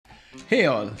Hey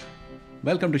all,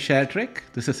 welcome to Share Trek.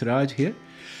 This is Raj here.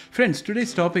 Friends,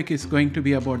 today's topic is going to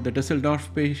be about the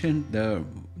Dusseldorf patient, the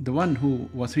one who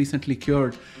was recently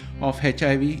cured of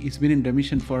HIV. He's been in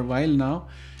remission for a while now,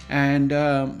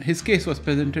 and his case was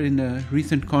presented in a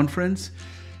recent conference.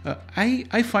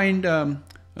 I find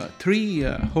three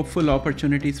hopeful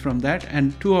opportunities from that,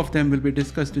 and two of them will be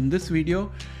discussed in this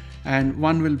video, and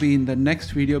one will be in the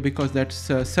next video because that's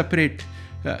a separate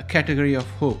category of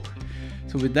hope.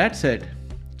 So with that said,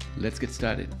 let's get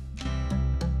started.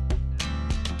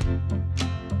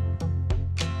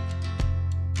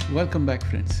 Welcome back,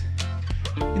 friends.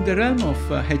 In the realm of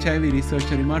HIV research,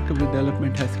 a remarkable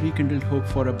development has rekindled hope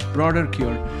for a broader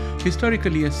cure.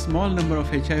 Historically, a small number of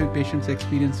HIV patients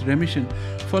experienced remission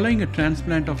following a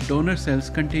transplant of donor cells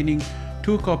containing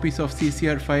 2 copies of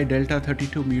CCR5 delta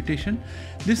 32 mutation.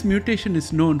 This mutation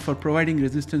is known for providing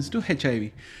resistance to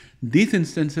HIV. These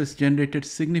instances generated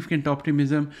significant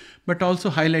optimism, but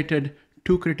also highlighted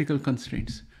two critical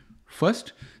constraints.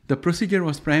 First, the procedure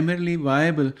was primarily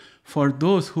viable for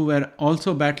those who were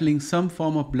also battling some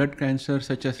form of blood cancer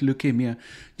such as leukemia,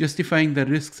 justifying the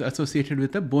risks associated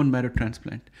with a bone marrow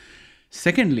transplant.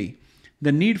 Secondly,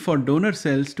 the need for donor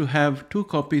cells to have 2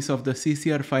 copies of the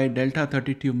CCR5 delta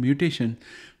 32 mutation,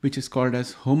 which is called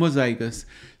as homozygous,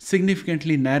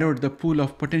 significantly narrowed the pool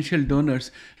of potential donors,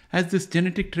 as this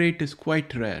genetic trait is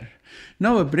quite rare.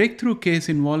 Now, a breakthrough case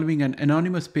involving an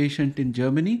anonymous patient in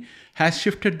Germany has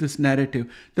shifted this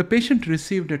narrative. The patient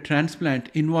received a transplant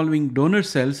involving donor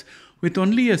cells with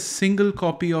only a single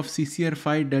copy of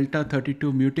CCR5 delta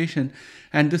 32 mutation,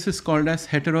 and this is called as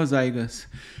heterozygous.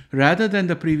 Rather than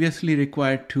the previously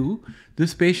required 2,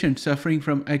 this patient suffering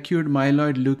from acute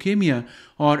myeloid leukemia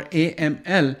or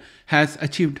AML has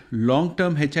achieved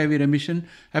long-term HIV remission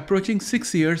approaching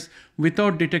 6 years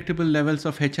without detectable levels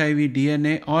of HIV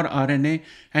DNA or RNA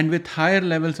and with higher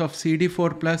levels of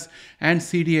CD4+ and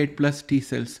CD8+ T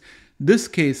cells. This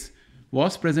case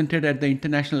was presented at the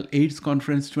International AIDS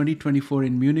Conference 2024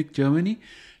 in Munich, Germany,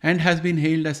 and has been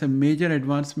hailed as a major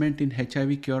advancement in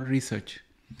HIV cure research.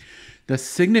 The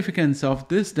significance of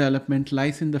this development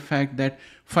lies in the fact that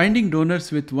finding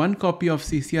donors with 1 copy of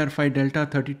CCR5 delta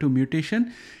 32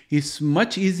 mutation is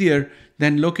much easier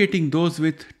than locating those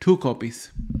with 2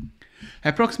 copies.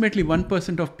 Approximately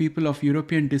 1% of people of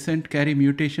European descent carry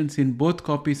mutations in both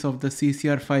copies of the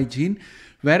CCR5 gene,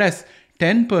 whereas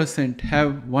 10%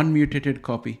 have 1 mutated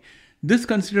copy. This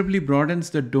considerably broadens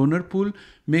the donor pool,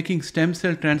 making stem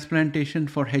cell transplantation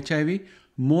for HIV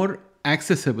more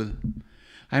accessible.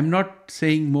 I'm not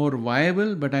saying more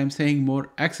viable, but I'm saying more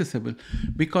accessible,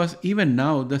 because even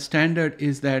now the standard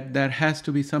is that there has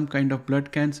to be some kind of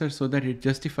blood cancer so that it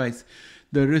justifies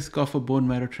the risk of a bone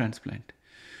marrow transplant.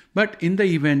 But in the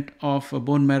event of a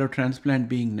bone marrow transplant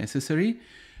being necessary,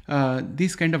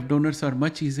 these kind of donors are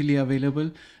much easily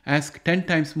available, as 10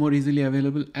 times more easily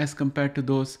available as compared to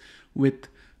those with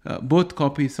both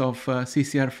copies of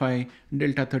CCR5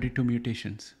 delta 32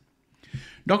 mutations.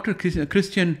 Dr.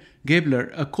 Christian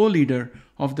Gabler, a co-leader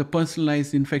of the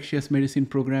Personalized Infectious Medicine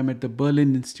program at the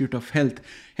Berlin Institute of Health,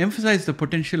 emphasized the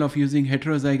potential of using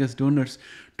heterozygous donors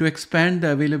to expand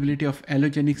the availability of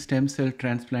allogenic stem cell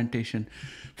transplantation.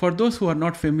 For those who are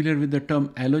not familiar with the term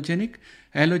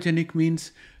allogenic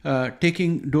means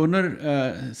taking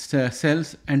donor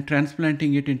cells and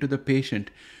transplanting it into the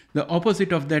patient. The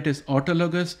opposite of that is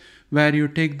autologous, where you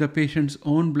take the patient's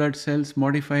own blood cells,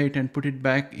 modify it, and put it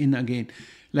back in again.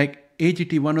 Like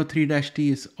AGT103-T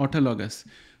is autologous,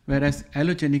 whereas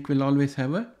allogenic will always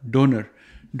have a donor.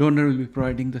 Donor will be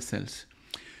providing the cells.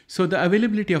 So the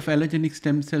availability of allogenic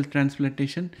stem cell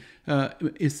transplantation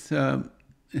is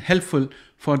helpful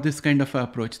for this kind of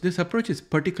approach. This approach is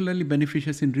particularly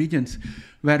beneficial in regions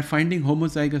where finding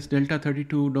homozygous delta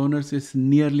 32 donors is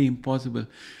nearly impossible.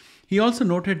 He also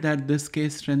noted that this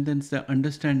case strengthens the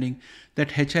understanding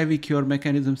that HIV cure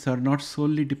mechanisms are not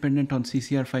solely dependent on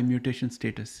CCR5 mutation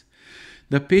status.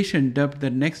 The patient, dubbed the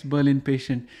next Berlin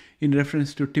patient in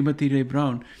reference to Timothy Ray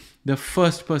Brown, the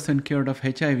first person cured of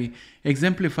HIV,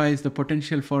 exemplifies the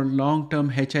potential for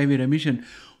long-term HIV remission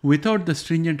without the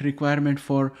stringent requirement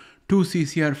for 2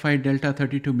 CCR5 delta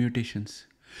 32 mutations.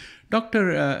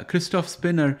 Dr. Christoph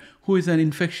Spinner, who is an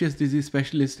infectious disease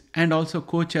specialist and also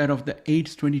co-chair of the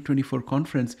AIDS 2024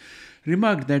 conference,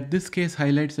 remarked that this case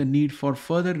highlights the need for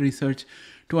further research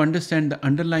to understand the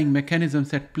underlying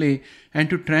mechanisms at play and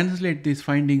to translate these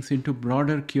findings into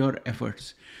broader cure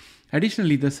efforts.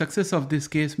 Additionally, the success of this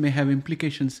case may have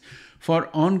implications for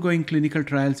ongoing clinical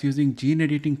trials using gene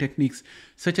editing techniques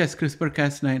such as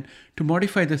CRISPR-Cas9 to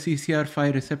modify the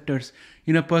CCR5 receptors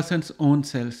in a person's own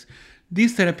cells.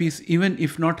 These therapies, even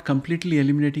if not completely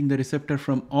eliminating the receptor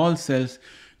from all cells,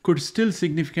 could still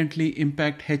significantly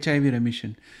impact HIV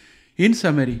remission. In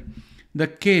summary, the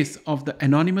case of the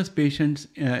anonymous patient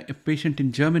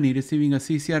in Germany receiving a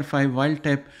CCR5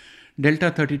 wild-type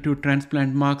Delta 32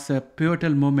 transplant marks a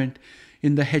pivotal moment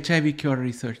in the HIV cure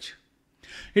research.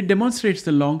 It demonstrates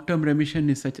the long-term remission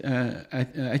is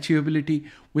achievability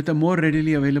with a more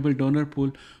readily available donor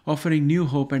pool, offering new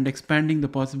hope and expanding the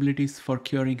possibilities for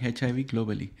curing HIV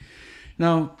globally.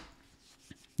 Now,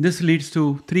 this leads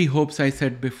to three hopes I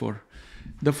said before.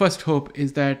 The first hope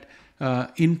is that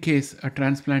in case a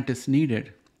transplant is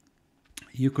needed,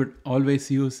 you could always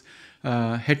use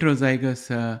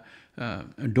heterozygous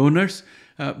donors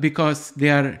because they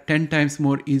are 10 times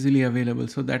more easily available.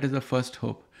 So that is the first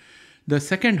hope. The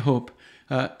second hope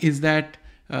is that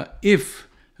if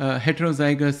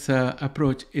heterozygous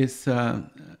approach is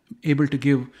able to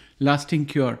give lasting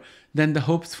cure, then the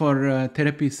hopes for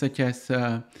therapies such as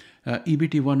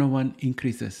EBT101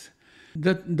 increases.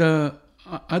 The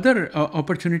other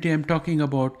opportunity I'm talking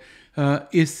about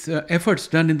is efforts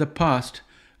done in the past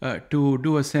to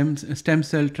do a stem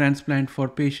cell transplant for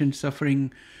patients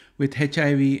suffering with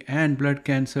HIV and blood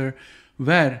cancer,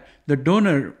 where the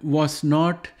donor was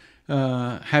not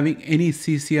having any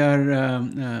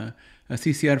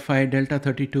CCR5 Delta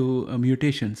 32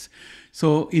 mutations.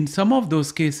 So in some of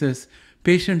those cases,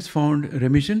 patients found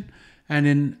remission, and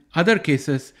in other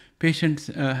cases, patients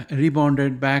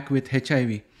rebounded back with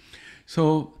HIV.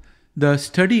 So the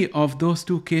study of those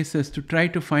two cases to try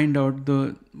to find out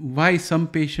why some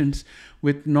patients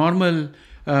with normal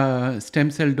stem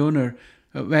cell donor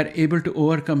were able to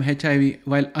overcome HIV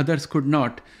while others could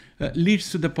not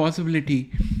leads to the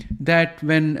possibility that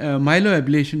when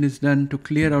myeloablation is done to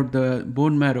clear out the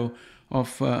bone marrow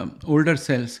of older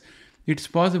cells, it's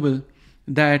possible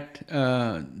that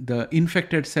the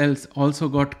infected cells also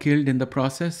got killed in the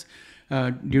process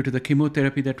due to the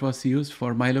chemotherapy that was used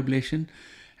for myeloablation.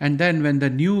 And then when the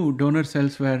new donor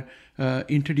cells were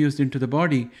introduced into the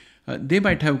body, they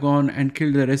might have gone and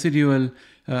killed the residual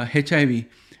HIV,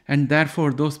 and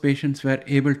therefore those patients were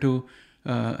able to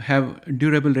have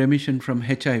durable remission from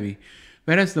HIV.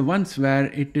 Whereas the ones where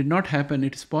it did not happen,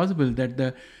 it's possible that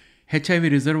the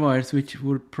HIV reservoirs, which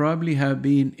would probably have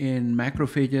been in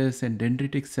macrophages and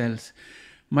dendritic cells,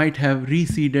 might have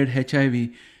reseeded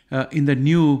HIV in the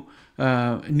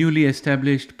newly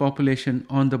established population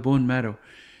on the bone marrow.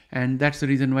 And that's the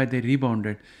reason why they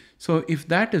rebounded. So if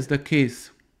that is the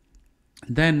case,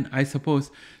 then I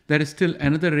suppose there is still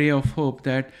another ray of hope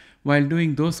that while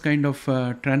doing those kind of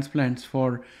transplants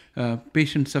for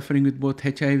patients suffering with both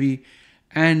HIV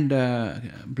and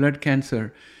blood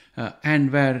cancer,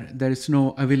 and where there is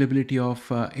no availability of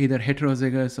either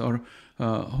heterozygous or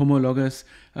homologous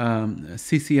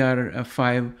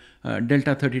CCR5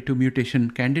 Delta 32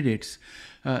 mutation candidates,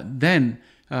 then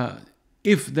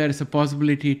if there is a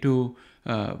possibility to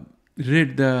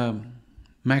rid the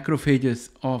macrophages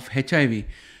of HIV,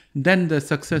 then the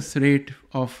success rate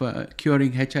of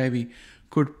curing HIV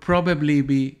could probably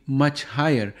be much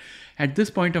higher. At this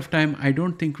point of time, I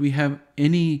don't think we have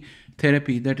any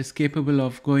therapy that is capable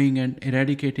of going and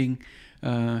eradicating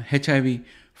HIV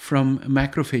from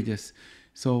macrophages.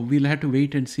 So we'll have to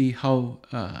wait and see how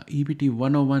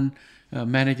EBT101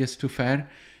 manages to fare.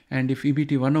 And if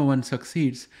EBT101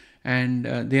 succeeds and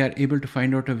they are able to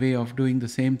find out a way of doing the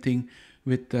same thing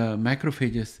with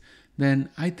macrophages, then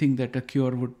I think that a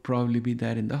cure would probably be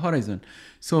there in the horizon.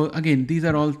 So again, these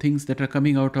are all things that are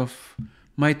coming out of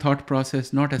my thought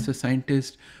process, not as a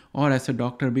scientist or as a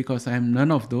doctor, because I am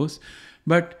none of those,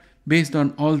 but based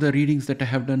on all the readings that I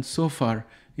have done so far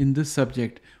in this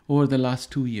subject over the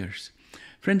last 2 years.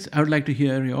 Friends, I would like to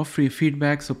hear your free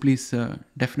feedback, so please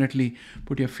definitely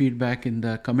put your feedback in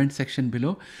the comment section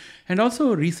below. And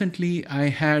also recently I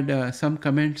had some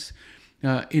comments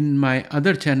in my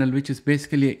other channel, which is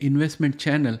basically an investment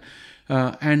channel,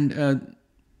 and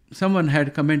someone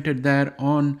had commented there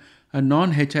on a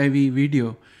non-HIV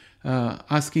video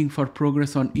asking for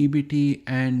progress on EBT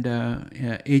and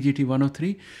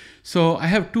AGT103. So I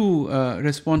have two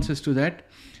responses to that.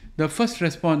 The first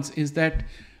response is that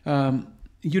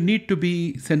you need to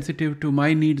be sensitive to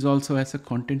my needs also as a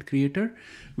content creator.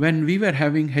 When we were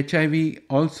having HIV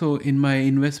also in my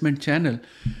investment channel,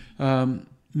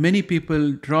 many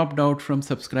people dropped out from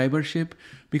subscribership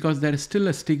because there is still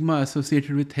a stigma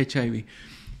associated with HIV.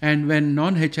 And when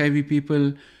non-HIV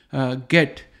people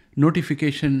get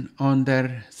notification on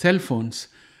their cell phones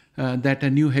that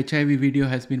a new HIV video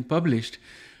has been published,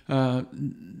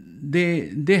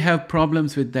 they have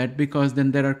problems with that, because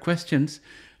then there are questions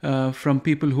from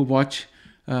people who watch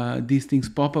these things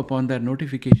pop up on their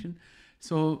notification.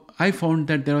 So I found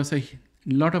that there was a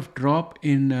lot of drop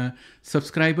in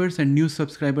subscribers, and new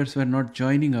subscribers were not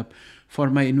joining up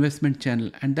for my investment channel.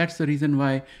 And that's the reason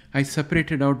why I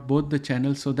separated out both the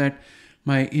channels, so that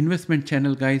my investment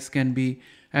channel guys can be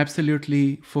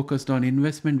absolutely focused on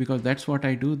investment, because that's what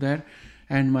I do there.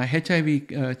 And my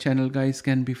HIV channel guys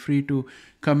can be free to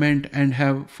comment and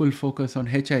have full focus on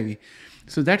HIV.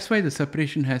 So that's why the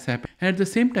separation has happened. And at the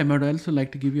same time, I would also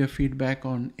like to give you a feedback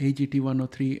on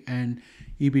AGT103 and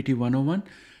EBT101.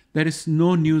 There is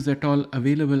no news at all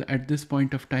available at this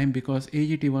point of time, because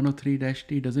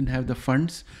AGT103-T doesn't have the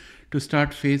funds to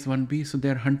start phase 1B, so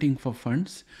they're hunting for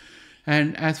funds.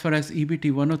 And as far as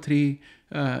EBT103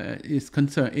 is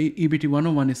concerned,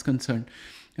 EBT101 is concerned,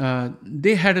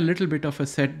 they had a little bit of a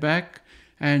setback,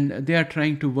 and they are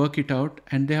trying to work it out,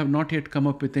 and they have not yet come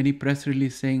up with any press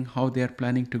release saying how they are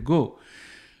planning to go.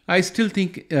 I still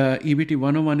think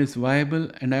EBT101 is viable,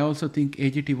 and I also think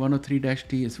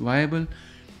AGT103-T is viable,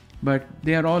 but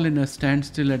they are all in a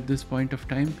standstill at this point of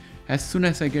time. As soon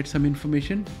as I get some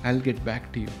information, I'll get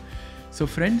back to you. So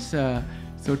friends,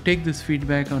 so take this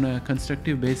feedback on a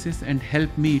constructive basis and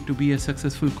help me to be a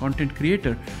successful content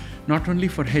creator, not only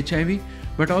for HIV,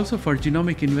 but also for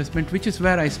genomic investment, which is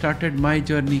where I started my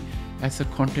journey as a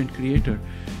content creator.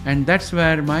 And that's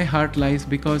where my heart lies,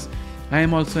 because I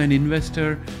am also an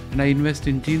investor and I invest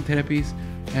in gene therapies,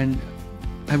 and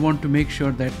I want to make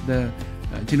sure that the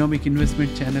genomic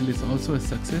investment channel is also a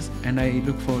success, and I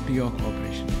look forward to your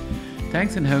cooperation.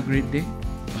 Thanks and have a great day.